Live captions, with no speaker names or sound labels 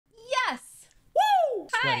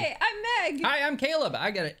sweaty. Hi, I'm Meg. Hi, I'm Caleb.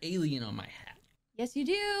 I got an alien on my hat. Yes, you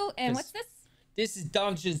do. And what's this? This is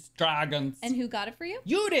Dungeons Dragons. And who got it for you?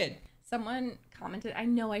 You did. Someone commented. I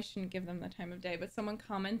know I shouldn't give them the time of day, but someone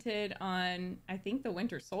commented on, I think, the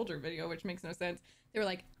Winter Soldier video, which makes no sense. They were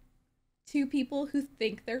like, 2 people who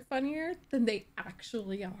think they're funnier than they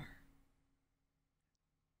actually are.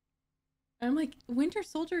 And I'm like, Winter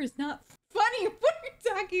Soldier is not funny. What are you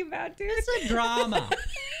talking about, dude? It's a drama.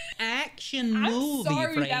 Action movie, I'm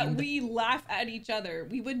sorry friend. that we laugh at each other.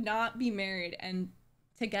 We would not be married and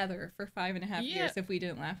together for 5.5 years if we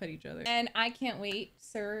didn't laugh at each other. And I can't wait,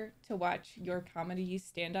 sir, to watch your comedy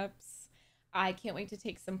stand-ups. I can't wait to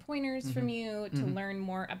take some pointers from you to learn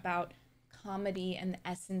more about comedy and the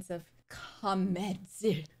essence of comedy.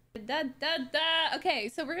 Okay,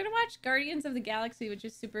 so we're gonna watch Guardians of the Galaxy, which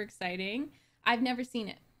is super exciting. I've never seen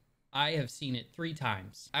it. I have seen it 3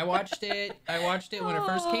 times. I watched it when it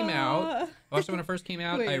first came out. I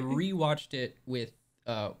rewatched it with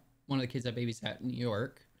one of the kids I babysat in New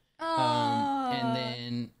York. And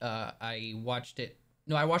then I watched it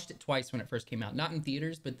twice when it first came out. Not in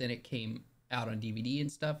theaters, but then it came out on DVD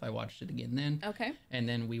and stuff. I watched it again then. Okay. And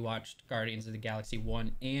then we watched Guardians of the Galaxy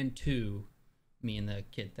 1 and 2, me and the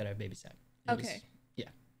kid that I babysat. Okay. Yeah.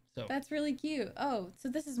 So that's really cute. Oh, so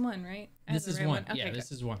this is 1, right? This is 1. Okay, yeah, good.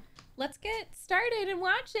 this is 1. Let's get started and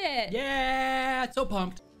watch it. Yeah, so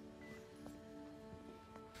pumped.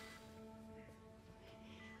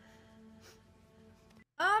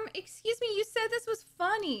 Excuse me, you said this was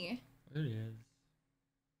funny. It is.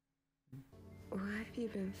 Why have you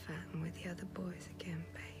been fighting with the other boys again,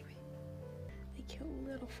 baby? They killed a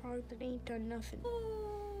little frog that ain't done nothing.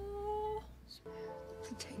 Oh.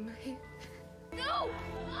 Take my hand. No!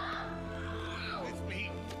 It's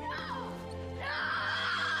me.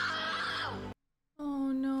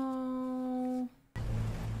 Oh no.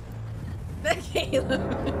 Caleb.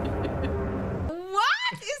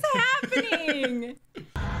 What is happening?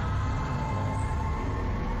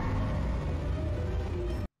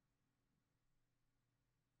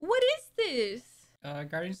 What is this?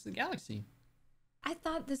 Guardians of the Galaxy. I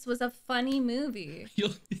thought this was a funny movie.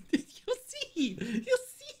 You'll see.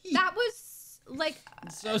 That was like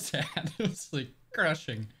It's so sad. It was like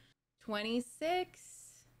crushing. 26.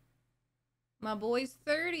 My boy's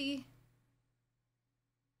 30.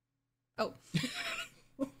 Oh.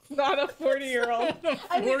 Not a 40-year-old.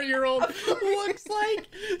 A 40-year-old looks like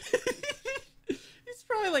he's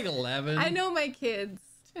probably like 11. I know my kids.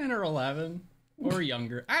 10 or 11 or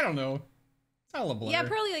younger. I don't know. It's all a blur. Yeah,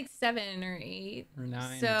 probably like 7 or 8. Or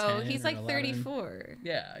 9. So or 10 he's or like 11. 34.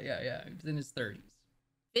 Yeah. He's in his 30s.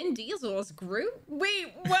 Vin Diesel's Groot?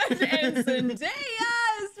 Wait, what? And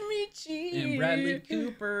Zendaya's Michi. And Bradley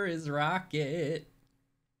Cooper is Rocket.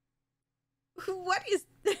 What is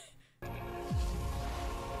John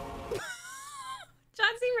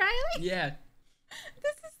C. Reilly? Yeah.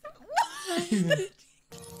 This is the...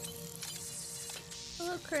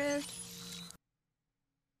 Hello, Chris.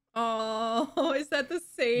 Oh, is that the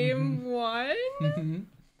same one?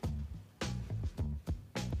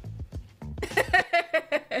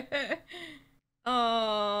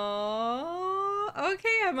 Oh,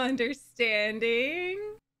 okay, I'm understanding.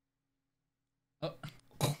 Oh,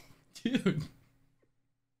 dude.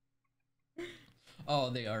 Oh,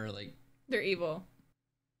 they are like... They're evil.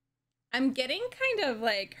 I'm getting kind of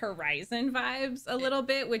like Horizon vibes a little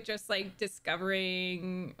bit with just like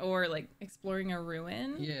discovering or like exploring a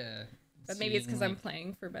ruin. Yeah. But maybe it's because I'm like,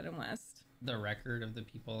 playing Forbidden West. the record of the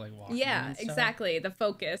people like walking. Yeah, and stuff. exactly. The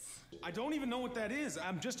focus. I don't even know what that is.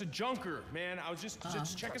 I'm just a junker, man. I was just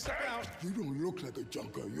checking stuff out. You don't look like a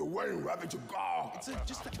junker. You're wearing Ravager garb. It's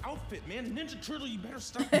just the outfit, man. Ninja Turtle, you better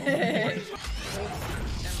stop.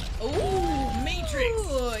 Oh,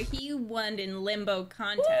 Matrix. He won in limbo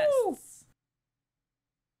contests. Woo!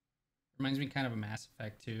 Reminds me kind of a Mass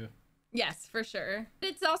Effect too. Yes, for sure.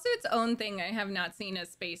 It's also its own thing. I have not seen a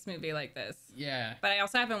space movie like this. Yeah. But I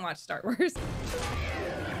also haven't watched Star Wars.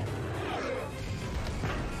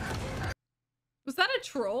 Was that a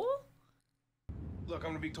troll? Look, I'm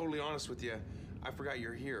gonna be totally honest with you. I forgot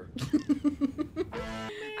you're here.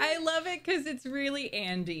 I love it because it's really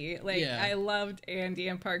Andy. Like, yeah. I loved Andy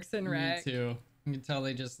in Parks and Rec. Me too. You can tell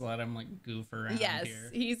they just let him like goof around yes, here.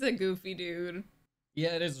 He's a goofy dude.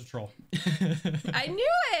 Yeah, it is a troll. I knew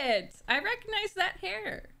it. I recognize that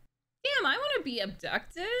hair. Damn, I want to be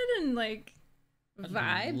abducted and like vibe.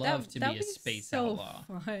 I'd love to be a space outlaw.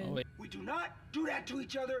 Fun. Oh, we do not do that to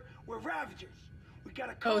each other. We're Ravagers. We got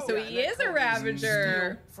a code. Oh, so he is a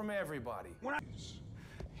Ravager. From everybody.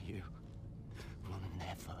 You will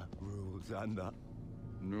never rule Xander.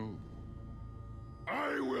 No.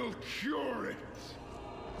 I will cure it.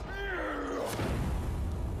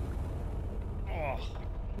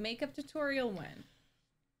 Makeup tutorial when?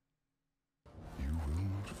 You will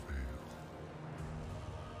not fail.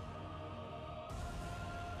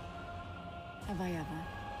 Have I ever?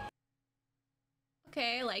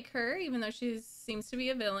 Okay, I like her, even though she seems to be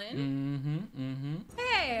a villain.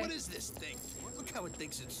 Hey! What is this thing? Look how it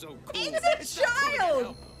thinks it's so cool. It's a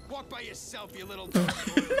child! Walk by yourself, you little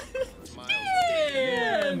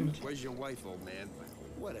Damn! Where's your wife, old man?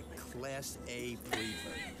 What a Class A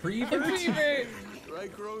prevert. Prevert?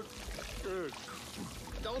 Right, Groot? Good.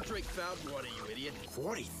 Don't drink fountain water, you idiot.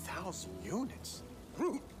 40,000 units?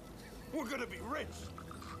 Groot, we're gonna be rich.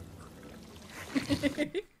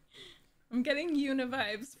 I'm getting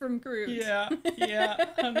Univibes from Groot. Yeah,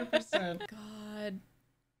 100%. God.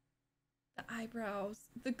 The eyebrows,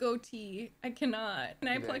 the goatee. I cannot. Can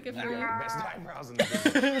I pluck it for you? Best eyebrows in the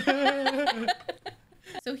business.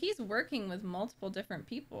 So he's working with multiple different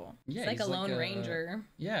people. Yeah, it's like he's a Lone Ranger.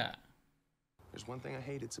 Yeah. There's one thing I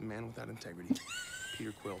hate, it's a man without integrity.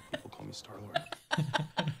 Peter Quill. People call me Star-Lord.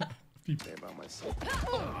 Say about myself.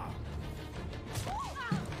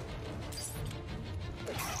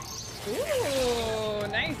 Ooh,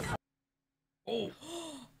 nice. Oh.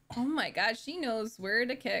 Oh my god, she knows where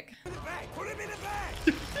to kick. Put him in the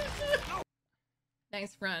bag!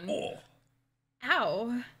 Nice run. Oh.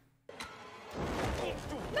 Ow.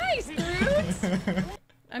 Nice, Groot!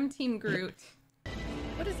 I'm Team Groot.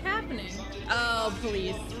 What is happening? Oh,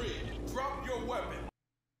 please. Drop your weapon.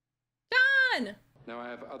 John! Now I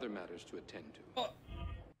have other matters to attend to.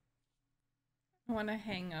 I want to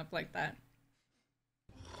hang up like that.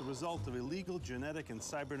 The result of illegal genetic and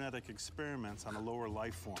cybernetic experiments on a lower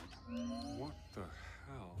life form. What the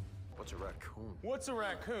hell? What's a raccoon? What's a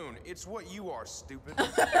raccoon? It's what you are, stupid.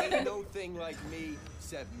 Ain't no thing like me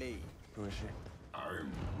except me. Who is she?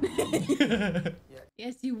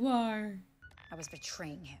 Yes, you are. I was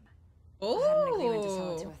betraying him. Oh. I had an agreement to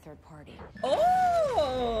sell it to a third party.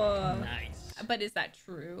 Oh. Nice. But is that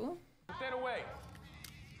true? Put that away.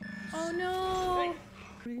 Oh no.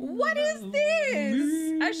 What is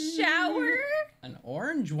this? A shower? An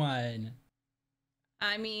orange one.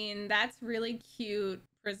 I mean, that's really cute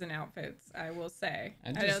prison outfits, I will say.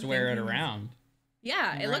 I don't just wear it think- around.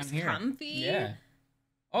 Yeah, it around looks here. comfy. Yeah.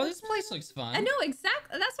 Oh, this place looks fun. I know,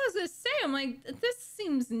 exactly. That's what I was going to say. I'm like, this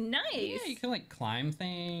seems nice. Yeah, you can like climb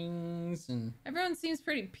things and. Everyone seems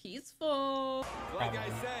pretty peaceful. Like I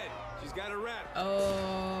said, she's got a rep. A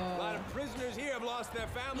lot Oh. of prisoners here have lost their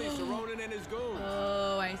families to Ronan and his goons.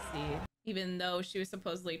 Oh, I see. Even though she was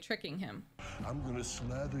supposedly tricking him. I'm gonna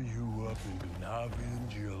slather you up in Navian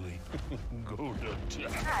jelly. Go to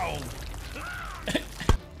town.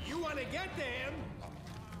 You want to get to him?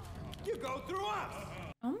 You go through us.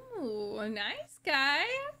 Oh, nice,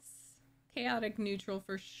 guys. Chaotic neutral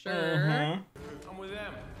for sure. I'm with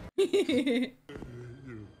them.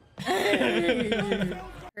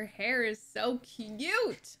 Her hair is so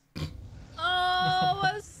cute. Oh,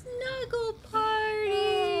 a snuggle party.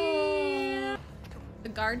 The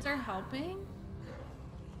guards are helping?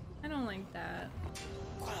 I don't like that.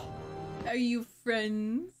 Are you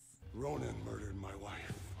friends? Ronan murdered my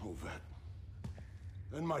wife, Ovette.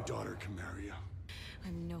 And my daughter, Camaria.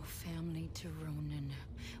 I'm no family to Ronan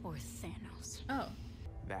or Thanos. Oh.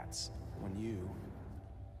 That's when you...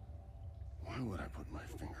 Why would I put my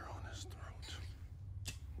finger on his throat?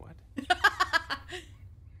 What?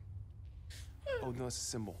 Oh, no, it's a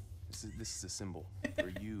symbol. This is a symbol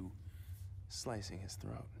for you slicing his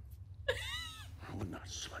throat. I would not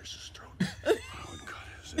slice his throat. I would cut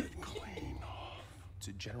his head clean off. It's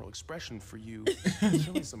a general expression for you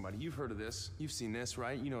killing somebody. You've heard of this. You've seen this,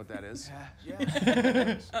 right? You know what that is.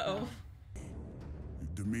 Yeah. Uh-oh. Your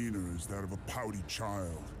demeanor is that of a pouty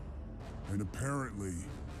child. And apparently,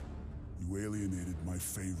 you alienated my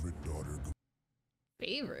favorite daughter.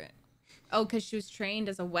 Favorite? Oh, because she was trained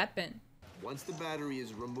as a weapon. Once the battery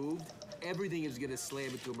is removed, everything is gonna slam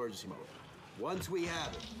into emergency mode. Once we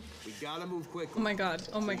have it, we gotta move quickly. Oh my god.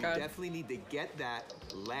 Oh my So god. You definitely need to get that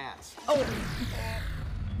last. Oh.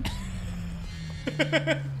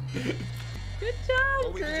 Good job,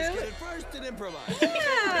 Or we can just Drew. get it first and improvise.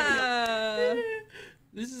 Yeah.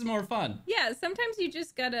 This is more fun. Yeah, sometimes you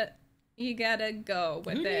just gotta go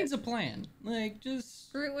with Who it. needs a plan? Like,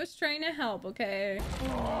 just. Groot was trying to help, okay?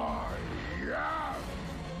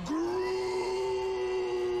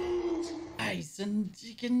 Nice and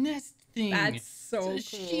chicken nest thing. That's so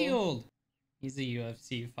it's a cool. shield. He's a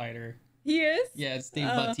UFC fighter. He is? Yeah, it's Dave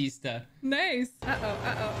Bautista. Nice. Uh-oh,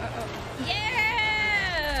 uh-oh, uh-oh.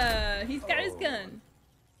 Yeah! He's got his gun.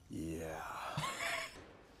 Yeah.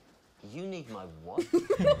 You need my what?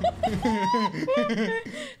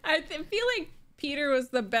 I feel like Peter was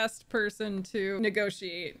the best person to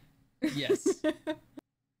negotiate. Yes.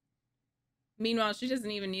 Meanwhile, she doesn't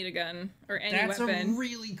even need a gun or any That's weapon. a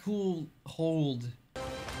really cool hold.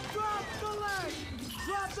 Drop the leg!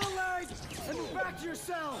 Drop the leg! And back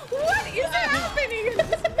yourself! What is happening in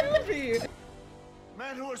this movie?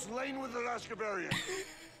 Man who was slain with the Lascabarian.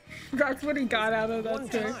 That's what he got out of that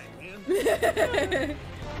story.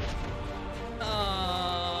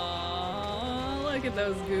 Oh, look at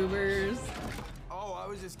those goobers. Oh, I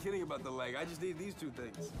was just kidding about the leg. I just need these two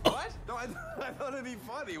things. What? No, I thought it'd be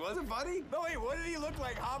funny. Was it funny? No, wait, what did he look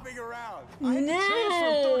like hopping around? I had to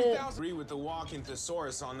transfer 30,000. Agree with the walking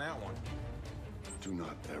thesaurus on that one. Do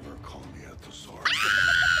not ever call me a thesaurus.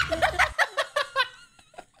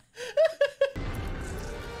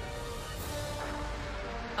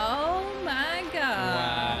 Oh my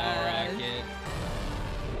god. Wow, Rocket.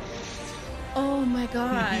 Oh my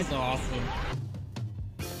god. He's awesome.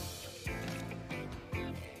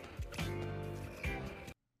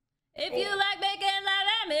 If you like making love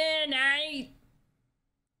at midnight.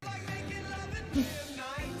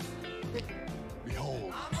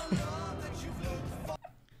 Behold.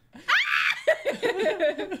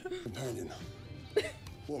 Companion,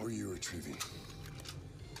 what were you retrieving?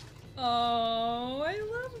 Oh, I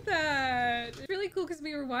love that. It's really cool because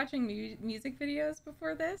we were watching music videos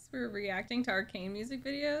before this. We were reacting to Arcane music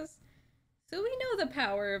videos. So we know the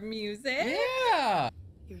power of music. Yeah.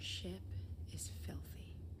 Your ship is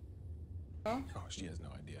filthy. Oh, she has no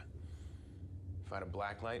idea. If I had a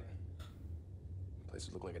black light, the place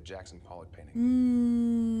would look like a Jackson Pollock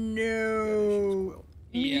painting. No.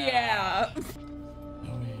 Yeah. Oh,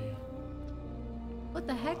 yeah. What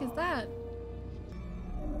the heck is that?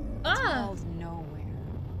 It's called Nowhere.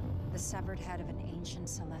 The severed head of an ancient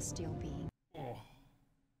celestial being. Oh.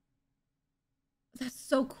 That's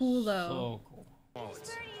so cool, though. So cool.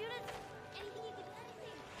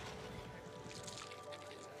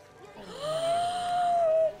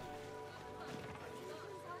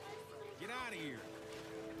 Get out of here.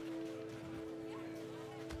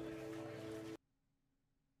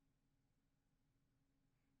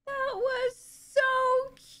 That was so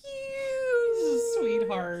cute. He's a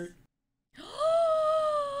sweetheart.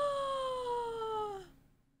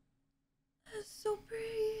 That's so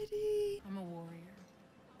pretty. I'm a warrior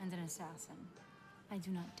and an assassin. I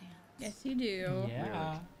do not dance. Yes, you do.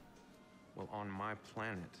 Yeah. Well, on my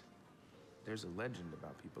planet, there's a legend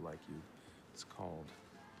about people like you. It's called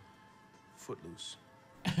Footloose.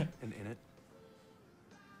 And in it,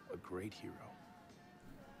 a great hero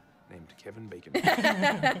named Kevin Bacon.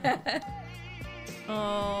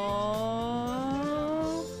 Oh.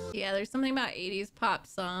 Yeah, there's something about 80s pop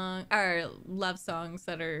song or love songs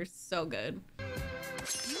that are so good.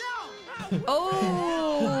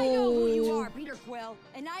 Oh. I know who you are, Peter Quill,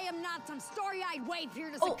 and I am not some starry-eyed waif here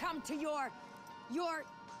to succumb to your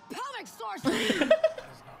pelvic sorcery.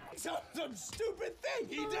 Some stupid thing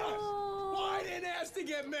he does. Well, I didn't ask to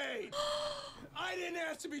get made. I didn't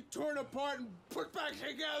ask to be torn apart and put back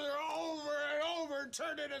together over and over and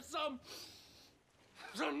turned into some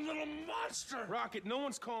little monster. Rocket, no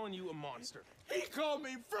one's calling you a monster. He called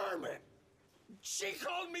me vermin. She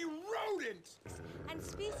called me rodent. And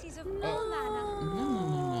species of all manner.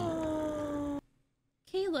 No.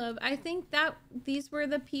 Caleb, I think that these were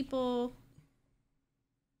the people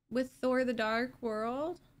with Thor: The Dark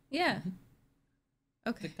World. Yeah.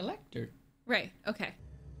 Okay. The collector. Right. Okay.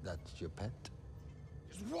 That's your pet?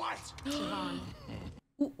 What?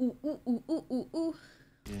 Ooh, ooh, ooh, ooh, ooh, ooh, ooh.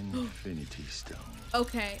 Infinity Stone.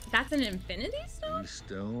 Okay, that's an Infinity Stone? These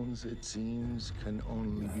stones, it seems, can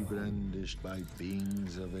only be brandished by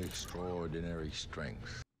beings of extraordinary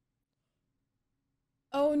strength.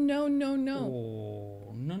 Oh, no, no, no.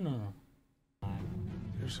 Oh, no, no, no.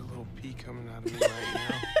 There's a little pea coming out of me right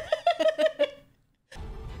now.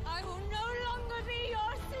 I will no longer be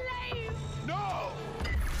your slave. No!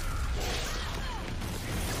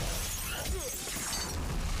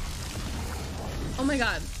 Oh my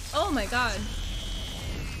god. Oh my god.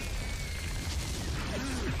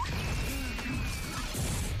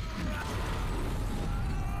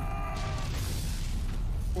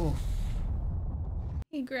 Oh.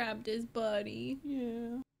 He grabbed his buddy.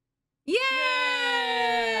 Yeah. Yay!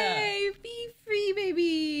 Yeah! Be free,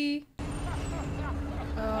 baby.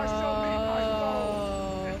 I shall meet my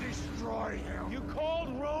foe and destroy him. You called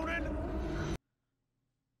Ronan?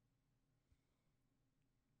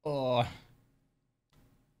 Oh.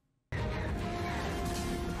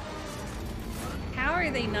 How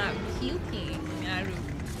are they not puking out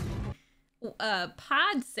of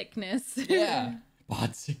pod sickness? Yeah.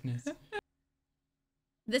 Bod sickness.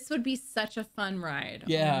 This would be such a fun ride.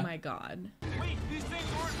 Yeah. Oh my god. Wait,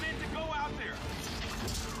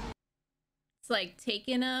 like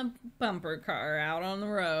taking a bumper car out on the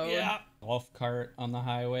road. Yeah. Golf cart on the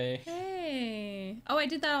highway. Hey. Oh, I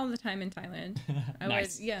did that all the time in Thailand.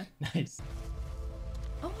 Nice. Yeah. Nice.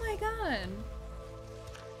 Oh my god.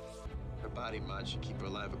 Her body mod should keep her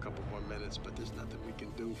alive a couple more minutes, but there's nothing we can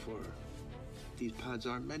do for her. These pods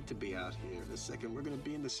aren't meant to be out here. In a second, we're gonna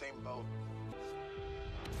be in the same boat.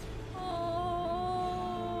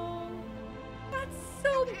 Oh, that's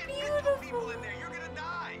so beautiful. People in there, you're gonna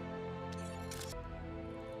die.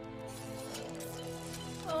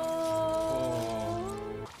 Oh.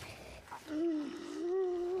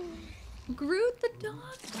 Groot the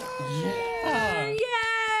dog. Yeah. Yay,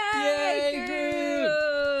 Yay,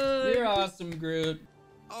 Groot. You're awesome, Groot.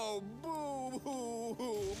 Oh,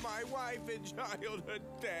 boo-hoo. My wife and child are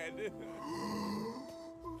dead.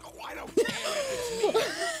 Oh, I don't care if it's me.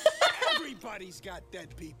 Everybody's got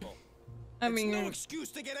dead people. I mean, no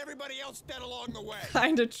excuse to get everybody else dead along the way.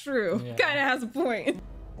 Kinda true. Yeah. Kinda has a point.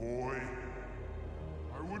 Boy,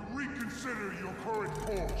 I would reconsider your current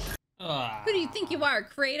course. Who do you think you are,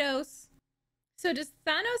 Kratos? So does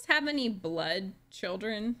Thanos have any blood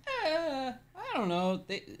children? I don't know.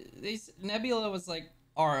 Nebula was like,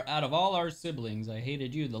 out of all our siblings, I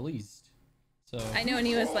hated you the least. So I know, and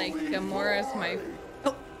he was like, Gamora's my...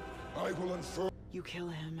 Oh. I will infer. You kill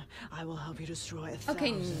him, I will help you destroy 1,000.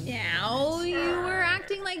 Okay, now you were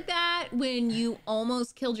acting like that when you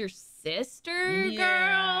almost killed your sister,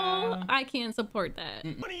 girl. I can't support that.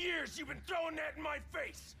 20 years you've been throwing that in my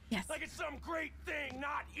face. Yes. Like it's some great thing,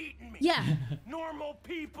 not eating me. Yeah. Normal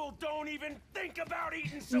people don't even think about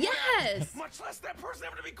eating someone else, much less that person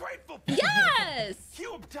having to be grateful for. Yes.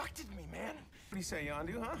 You abducted me, man. What do you say,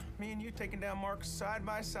 Yondu, huh? Me and you taking down Mark side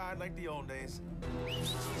by side like the old days.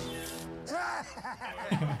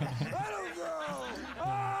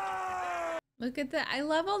 Look at that. I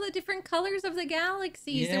love all the different colors of the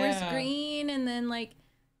galaxies. There was green and then like,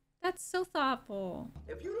 that's so thoughtful.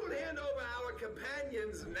 If you don't hand over our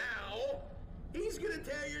companions now, he's gonna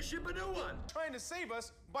tear your ship a new one. Trying to save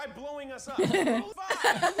us by blowing us up. Fine. We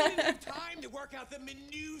didn't have time to work out the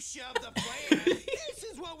minutiae of the plan. This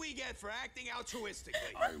is what we get for acting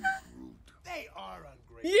altruistically. I'm rude. They are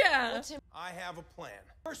ungrateful. Yeah. I have a plan.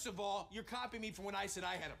 First of all, you're copying me from when I said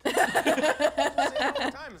I had a plan. I say it all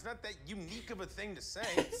the time. It's not that unique of a thing to say.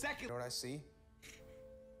 Second, you know what I see?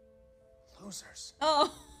 Losers.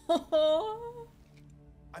 Oh.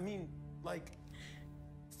 I mean, like,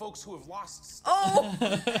 folks who have lost stuff. Oh!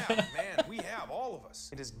 Yeah, man, we have, all of us.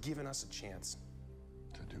 It has given us a chance.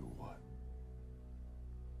 To do what?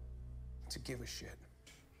 To give a shit.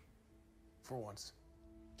 For once.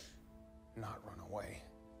 Not run away.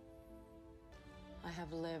 I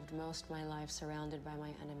have lived most of my life surrounded by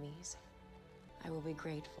my enemies. I will be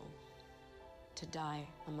grateful to die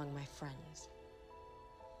among my friends.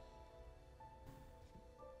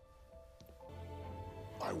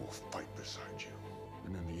 I will fight beside you.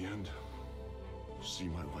 And in the end, see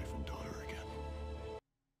my wife and daughter again.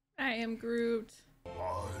 I am Groot. I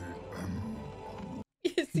am.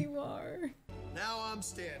 Yes, you are. Now I'm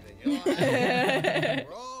standing.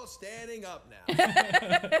 We're all standing up now.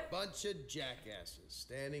 Bunch of jackasses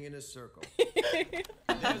standing in a circle.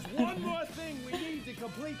 There's one more thing we need to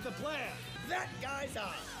complete the plan. That guy's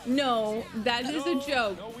eye. No, that is a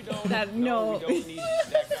joke. No, we don't. That We don't need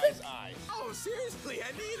that guy's eye. Oh, seriously,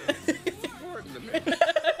 I need it. It's important to me.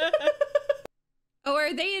 Oh,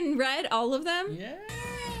 are they in red, all of them? Yeah.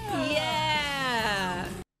 Yeah.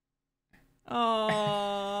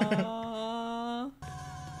 Aww.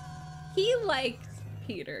 He liked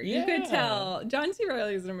Peter. You could tell. John C.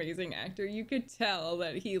 Reilly is an amazing actor. You could tell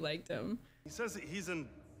that he liked him. He says that he's an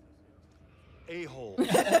a-hole,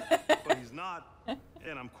 but he's not,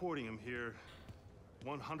 and I'm quoting him here,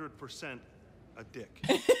 100% a dick.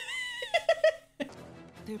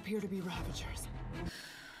 They appear to be Ravagers.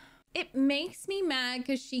 It makes me mad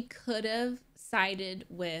because she could have sided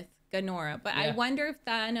with Gamora, but I wonder if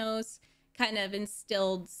Thanos kind of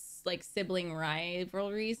instilled like sibling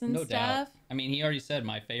rivalries and No stuff. doubt. I mean, he already said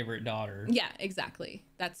my favorite daughter. Yeah, exactly.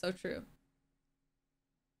 That's so true.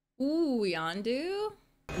 Ooh, Yondu.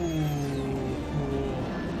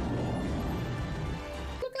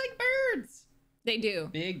 Look like birds. They do.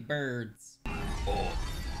 Big birds. Oh.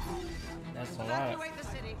 That's a lot.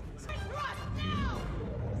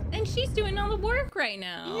 And she's doing all the work right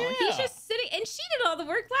now. Yeah. He's just sitting, and she did all the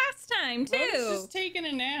work last time too. Ronan's just taking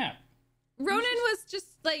a nap. Ronan was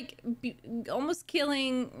just like almost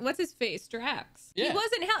killing what's his face, Drax. Yeah. He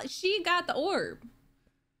wasn't hell. She got the orb.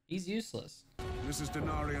 He's useless. This is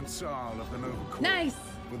Denarian Sal of the Nova Corps. Nice.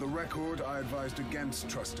 For the record, I advised against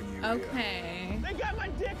trusting you Okay. They got my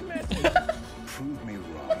dick message. here. Prove me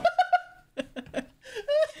wrong.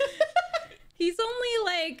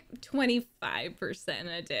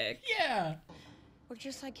 25% a dick. Yeah. Or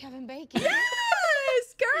just like Kevin Bacon.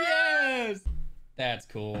 Yes, girl. Yes. That's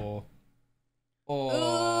cool. Oh.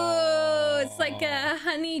 Ooh, it's like a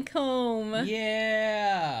honeycomb.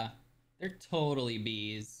 Yeah. They're totally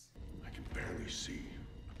bees. I can barely see.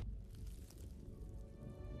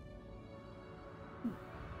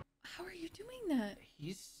 How are you doing that?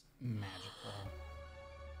 He's magical.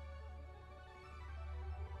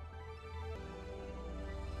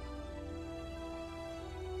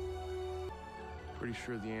 Pretty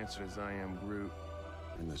sure the answer is I am Groot.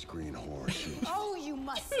 And this green horse. Oh, you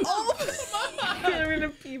must. Oh, I'm gonna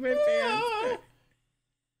pee my pants.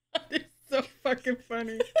 It's so fucking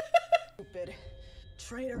funny. Stupid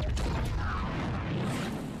traitor.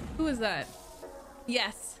 Who is that?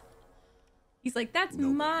 Yes. He's like, that's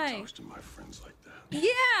Nobody talks to my friends like that.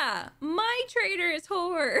 Yeah, my traitor is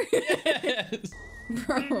whore. Yes.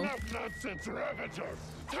 Bro. Enough nonsense, Ravager.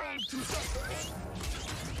 Time to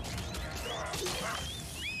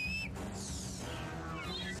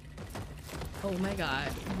Oh my god.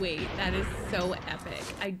 Wait, that is so epic.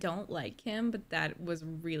 I don't like him, but that was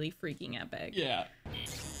really freaking epic. Yeah.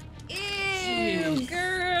 Ew, Jeez.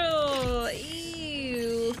 girl.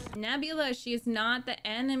 Ew. Nebula, she is not the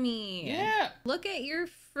enemy. Yeah. Look at your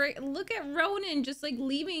look at Ronan just like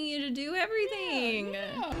leaving you to do everything.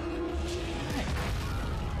 Yeah.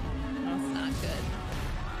 That's not good.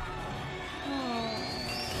 Oh.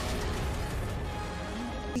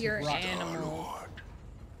 Your animal.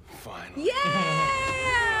 Finally. Yeah.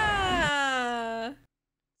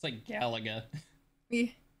 It's like Galaga.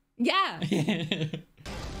 Yeah.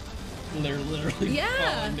 They're literally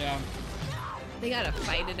falling down. They gotta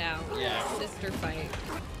fight it out. Yeah. Sister fight.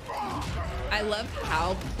 I love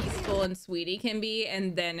how peaceful and sweet he can be,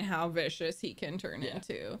 and then how vicious he can turn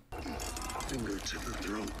into. Finger to the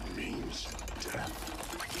throat means death.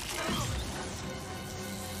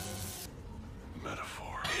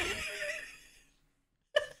 Metaphor.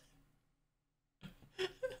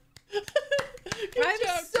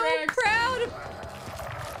 I'm so proud of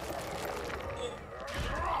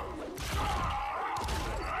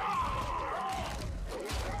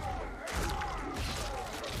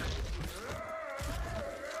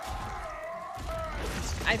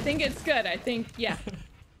I think it's good. I think, yeah,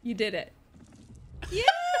 you did it. Yes,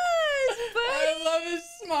 buddy. I love his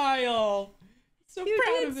smile. So You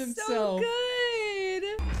proud did of himself. so good.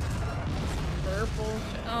 Purple.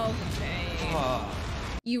 Okay.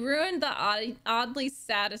 You ruined the oddly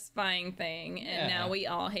satisfying thing, and now we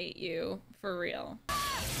all hate you. For real.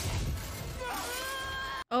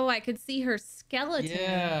 Oh, I could see her skeleton.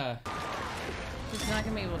 Yeah. She's not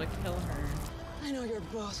gonna be able to kill her. I know you're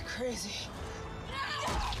both crazy.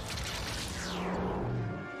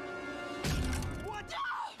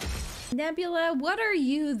 Nebula, what are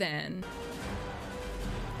you then?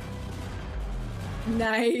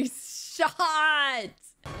 Nice shot!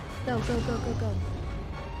 Go, go, go, go, go.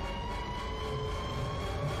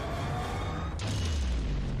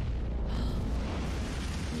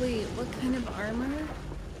 Wait, what kind of armor?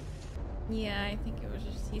 Yeah, I think it was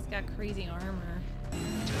just, he's got crazy armor.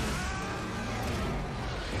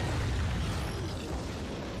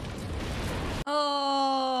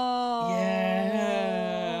 Oh!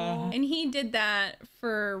 Yeah! And he did that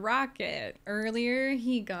for Rocket. Earlier,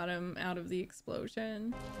 he got him out of the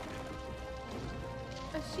explosion.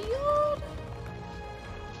 A shield?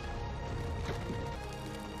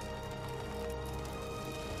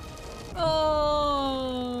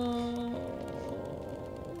 Oh!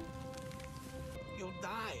 You'll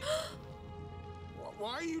die.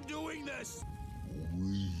 Why are you doing this?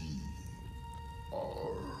 We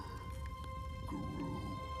are Groot.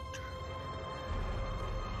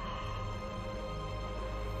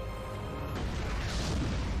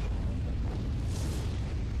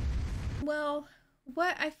 Well,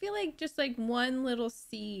 what? I feel like just like one little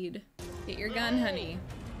seed. Get your gun, honey.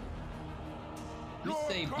 You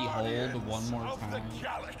say behold one more Of time. the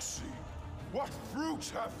galaxy, what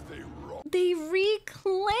fruits have they wrought? They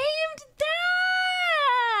reclaimed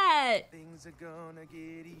that! Things are gonna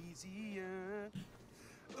get easier.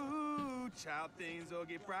 Ooh, child, things will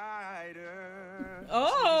get brighter.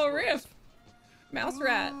 Oh, riff. Mouse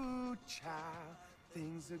rat. Ooh, child,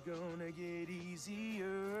 things are gonna get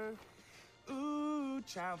easier. Ooh,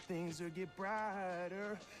 child, things will get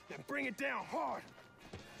brighter. Now bring it down hard.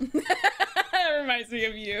 That reminds me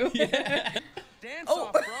of you. Yeah. Dance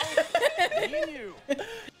off, bro. Me and you.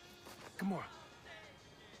 Come on.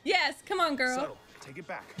 Yes, come on, girl. Subtle. Take it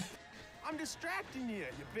back. I'm distracting you,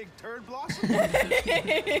 you big turd blossom.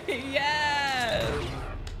 Yes.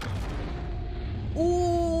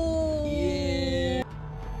 Ooh. Yeah.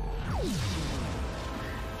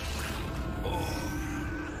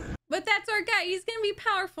 But that's our guy. He's gonna be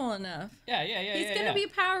powerful enough. Yeah. He's gonna be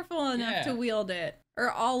powerful enough to wield it. Or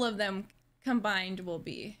all of them combined will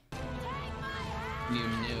be. You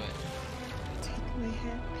knew it. Take my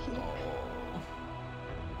hand, Pete.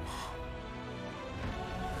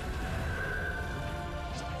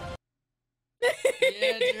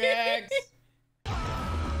 Yeah, Drax.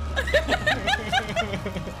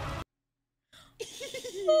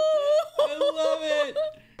 I love it.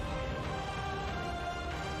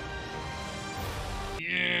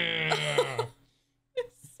 Yeah.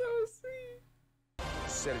 It's so sweet.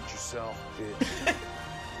 Said it yourself, bitch.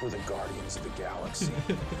 We're the Guardians of the Galaxy.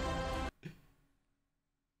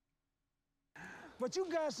 But you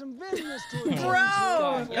got some business to attend to.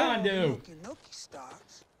 Bro! Yondu.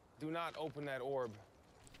 Do not open that orb.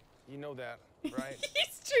 You know that, right?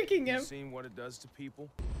 He's tricking him. You've seen what it does to people?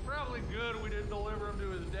 Probably good we didn't deliver him to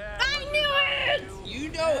his dad. I knew it! You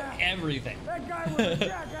know everything. That guy was a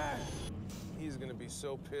jackass. He's gonna be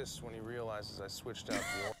so pissed when he realizes I switched out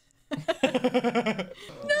the orb.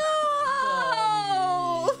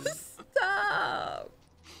 No! Stop!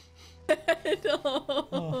 No.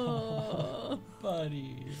 Oh,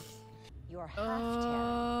 buddy. You're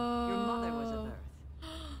half-Terran. Your mother was of Earth.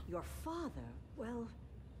 Your father, well,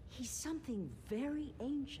 he's something very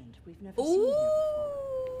ancient we've never seen here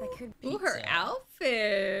before. That could be. Ooh, her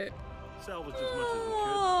outfit. Salvaged as much as we could.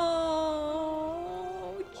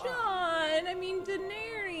 Oh, John. I mean,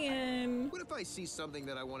 Denarian. What if I see something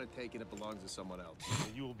that I want to take and it belongs to someone else?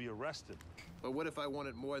 You will be arrested. But what if I want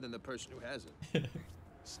it more than the person who has it?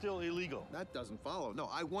 Still illegal. That doesn't follow. No,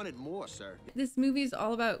 I want it more, sir. This movie is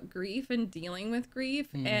all about grief and dealing with grief,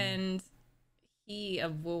 and he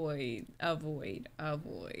avoid. My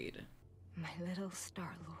little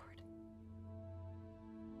Star-Lord.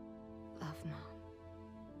 Love, Mom.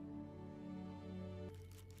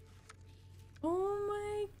 Oh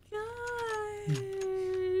my gosh.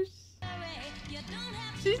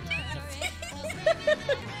 Did you see?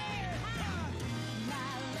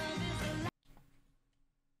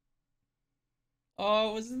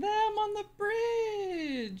 Oh, it was them on the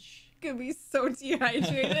bridge. Gonna be so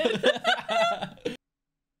dehydrated.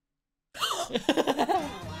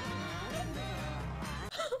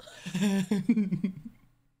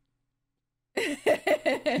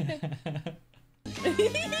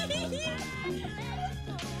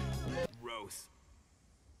 Gross.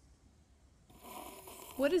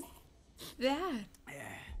 What is that?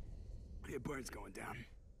 Your bird's going down.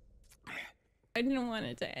 I didn't want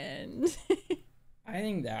it to end. I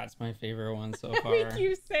think that's my favorite one so far. I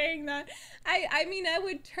keep saying that. I mean, I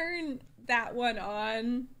would turn that one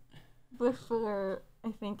on before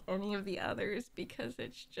I think any of the others because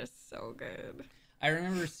it's just so good. I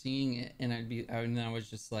remember seeing it and I was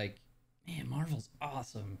just like, man, Marvel's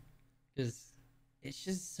awesome. Because it's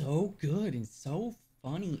just so good and so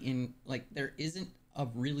funny. And like, there isn't a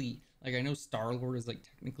really, like, I know Star-Lord is like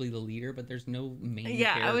technically the leader, but there's no main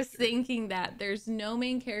character. I was thinking that there's no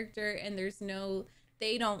main character and they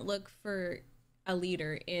don't look for a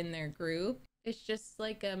leader in their group. It's just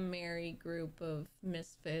like a merry group of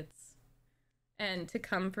misfits. And to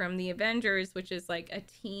come from the Avengers, which is like a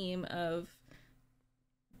team of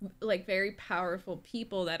like very powerful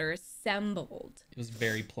people that are assembled. It was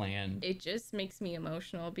very planned. It just makes me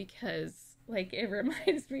emotional because like it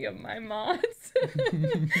reminds me of my mods.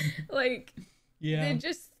 Like, yeah,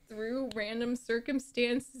 just through random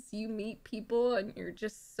circumstances you meet people and you're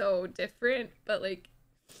just so different, but like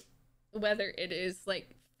whether it is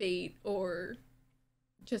like fate or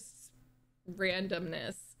just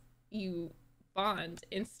randomness, you bond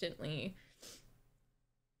instantly.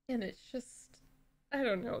 And it's just, I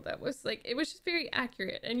don't know, that was like, it was just very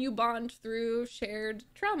accurate. And you bond through shared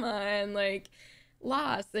trauma and like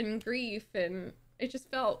loss and grief, and it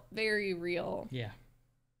just felt very real. Yeah.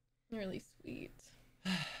 Really sweet.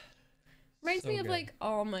 Reminds So me of good. like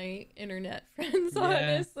all my internet friends, Yeah.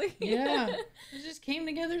 honestly. Yeah. It just came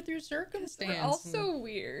together through circumstance. They're also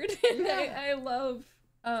weird. And I love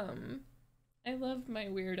my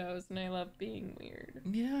weirdos and I love being weird.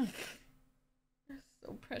 Yeah. They're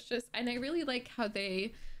so precious. And I really like how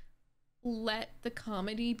they let the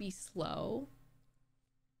comedy be slow.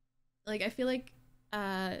 Like, I feel like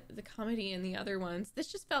the comedy in the other ones,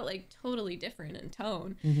 this just felt like totally different in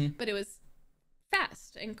tone, but it was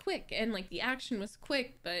fast and quick, and like the action was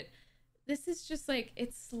quick, but this is just like,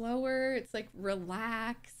 it's slower, it's like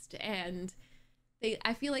relaxed, and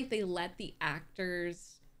I feel like they let the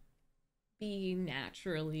actors be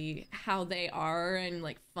naturally how they are and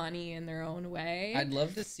like funny in their own way. I'd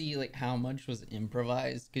love to see like how much was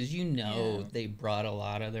improvised, because they brought a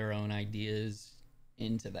lot of their own ideas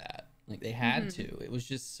into that. Like they had to. It was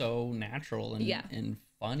just so natural and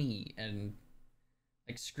funny, and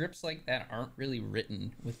like scripts like that aren't really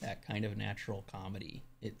written with that kind of natural comedy.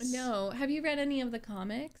 No. Have you read any of the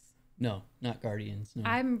comics? No, not Guardians. No.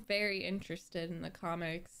 I'm very interested in the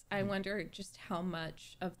comics. I wonder just how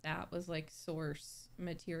much of that was like source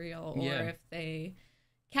material, or if they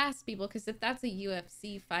cast people, because if that's a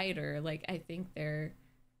UFC fighter, like I think they're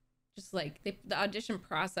just like the audition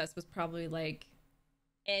process was probably like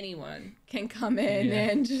anyone can come in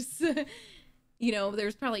and just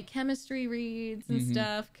there's probably chemistry reads and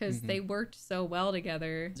stuff because they worked so well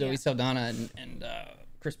together. Zoe Saldana and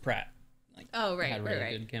Chris Pratt had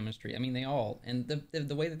really good chemistry. I mean, they all, and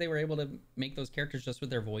the way that they were able to make those characters just with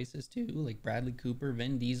their voices too, like Bradley Cooper,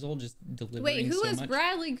 Vin Diesel, just delivering. Wait, who was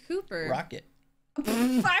Bradley Cooper? Rocket.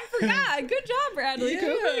 I forgot. Good job, Bradley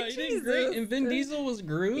Cooper. He did great. And Vin Diesel was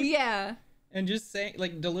Groot. Yeah. And just saying,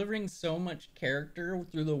 like, delivering so much character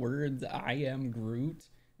through the words, I am Groot,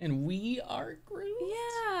 and we are Groot.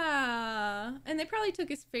 Yeah. And they probably took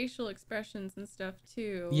his facial expressions and stuff,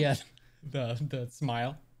 too. Yeah. The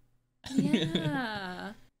smile.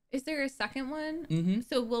 Yeah. Is there a second one?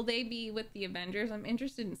 So will they be with the Avengers? I'm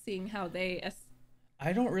interested in seeing how they...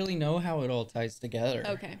 I don't really know how it all ties together.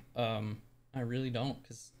 Okay. I really don't,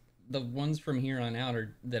 because the ones from here on out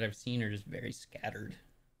that I've seen are just very scattered.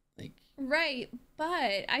 Right,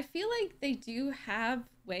 but I feel like they do have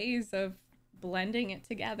ways of blending it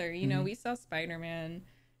together. You know, we saw Spider-Man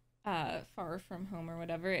Far From Home or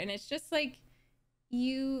whatever, and it's just like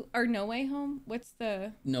No Way Home. What's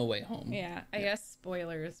the No Way Home? Yeah, I guess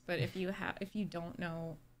spoilers, but if you don't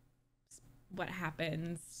know what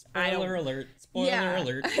happens, Spoiler alert. Spoiler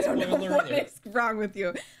alert. I don't know what is wrong with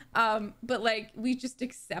you. But like we just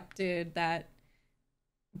accepted that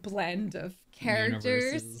blend of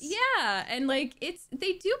characters. Universes. Yeah, and like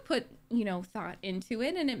they do put thought into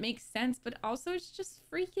it, and it makes sense, but also it's just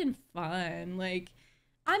freaking fun. Like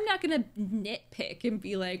I'm not gonna nitpick and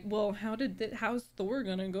be like, well, how's Thor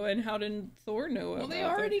gonna go and how did Thor know well about they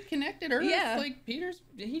already it? connected Earth. Yeah, like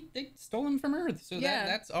they stole him from Earth, so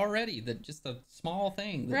that's already just a small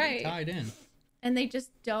thing that they tied in. And they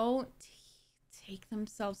just don't take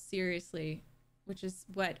themselves seriously, which is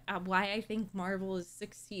why I think Marvel is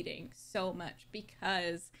succeeding so much,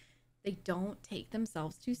 because they don't take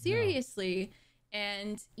themselves too seriously. No.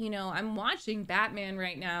 And, I'm watching Batman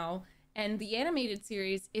right now, and the animated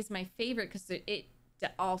series is my favorite because it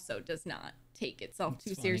also does not take itself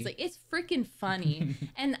too seriously. It's freaking funny.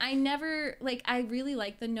 And I really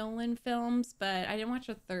like the Nolan films, but I didn't watch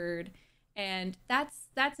a third. And that's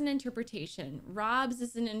an interpretation. Rob's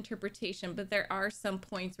is an interpretation, but there are some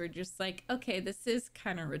points where just like, okay, this is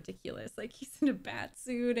kind of ridiculous. Like he's in a bat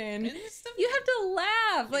suit and you have to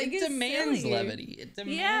laugh. Like it demands silly. levity. It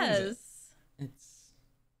demands it.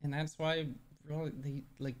 And that's why really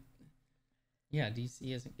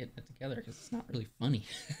DC isn't getting it together because it's not really funny.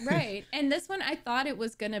 Right. And this one I thought it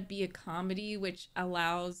was gonna be a comedy, which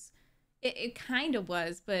allows it kind of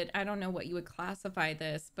was, but I don't know what you would classify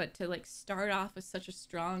this, but to like start off with such a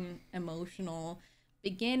strong emotional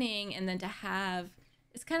beginning and then to have,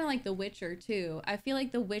 it's kind of like The Witcher too. I feel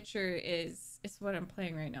like The Witcher it's what I'm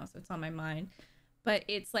playing right now, so it's on my mind, but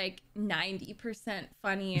it's like 90%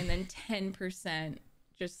 funny and then 10%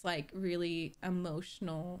 just like really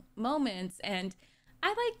emotional moments. And I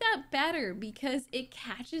like that better because it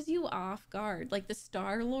catches you off guard. Like the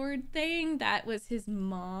Star-Lord thing, that was his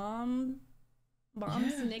mom's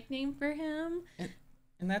nickname for him.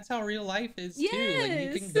 And that's how real life is too.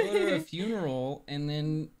 Like you can go to a funeral and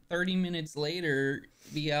then 30 minutes later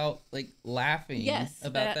be out like laughing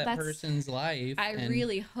about that person's life. I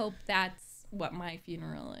really hope that's what my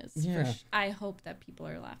funeral is. Yeah. I hope that people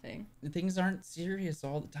are laughing. Things aren't serious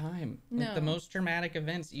all the time. No. Like the most traumatic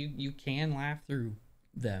events, you can laugh through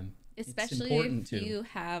them, especially if you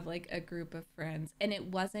have like a group of friends and it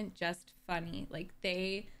wasn't just funny. Like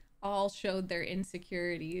they all showed their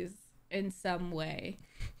insecurities in some way,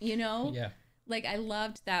 Yeah. Like I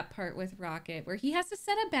loved that part with Rocket where he has to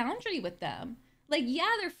set a boundary with them. Like, yeah,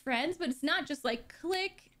 they're friends, but it's not just like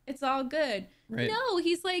click, it's all good. Right. No,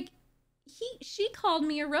 he's like, she called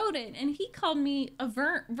me a rodent and he called me a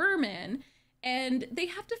vermin, and they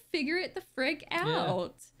have to figure it the frick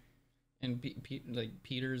out. Yeah. And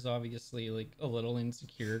Peter's obviously like a little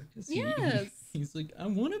insecure because he's like, I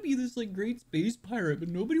want to be this like great space pirate, but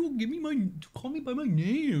nobody will call me by my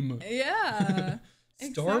name. Yeah,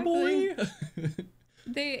 Starboy.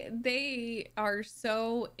 They are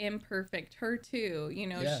so imperfect. Her too.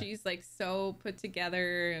 She's like so put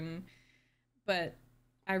together, but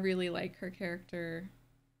I really like her character.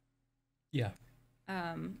 Yeah.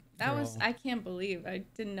 That was, I can't believe, I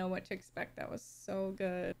didn't know what to expect. That was so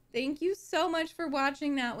good. Thank you so much for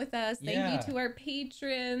watching that with us. Thank you to our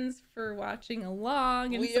patrons for watching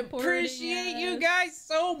along and supporting appreciate you guys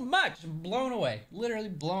so much. Blown away, literally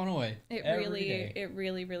blown away. It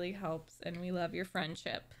really helps, and we love your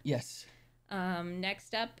friendship. Yes.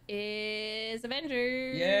 Next up is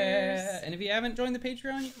Avengers. Yeah, and if you haven't joined the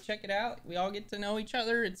Patreon, you can check it out. We all get to know each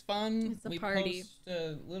other. It's fun. It's a party.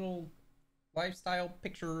 Post little lifestyle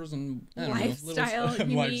pictures and lifestyle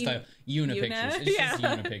Una pictures. It's just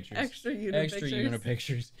Una pictures. Extra Una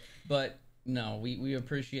pictures. But no, we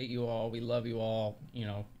appreciate you all. We love you all. You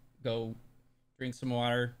know, go drink some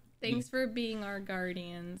water. Thanks for being our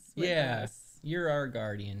guardians with us. You're our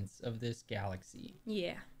guardians of this galaxy.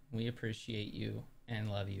 Yeah. We appreciate you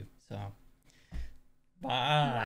and love you. So bye.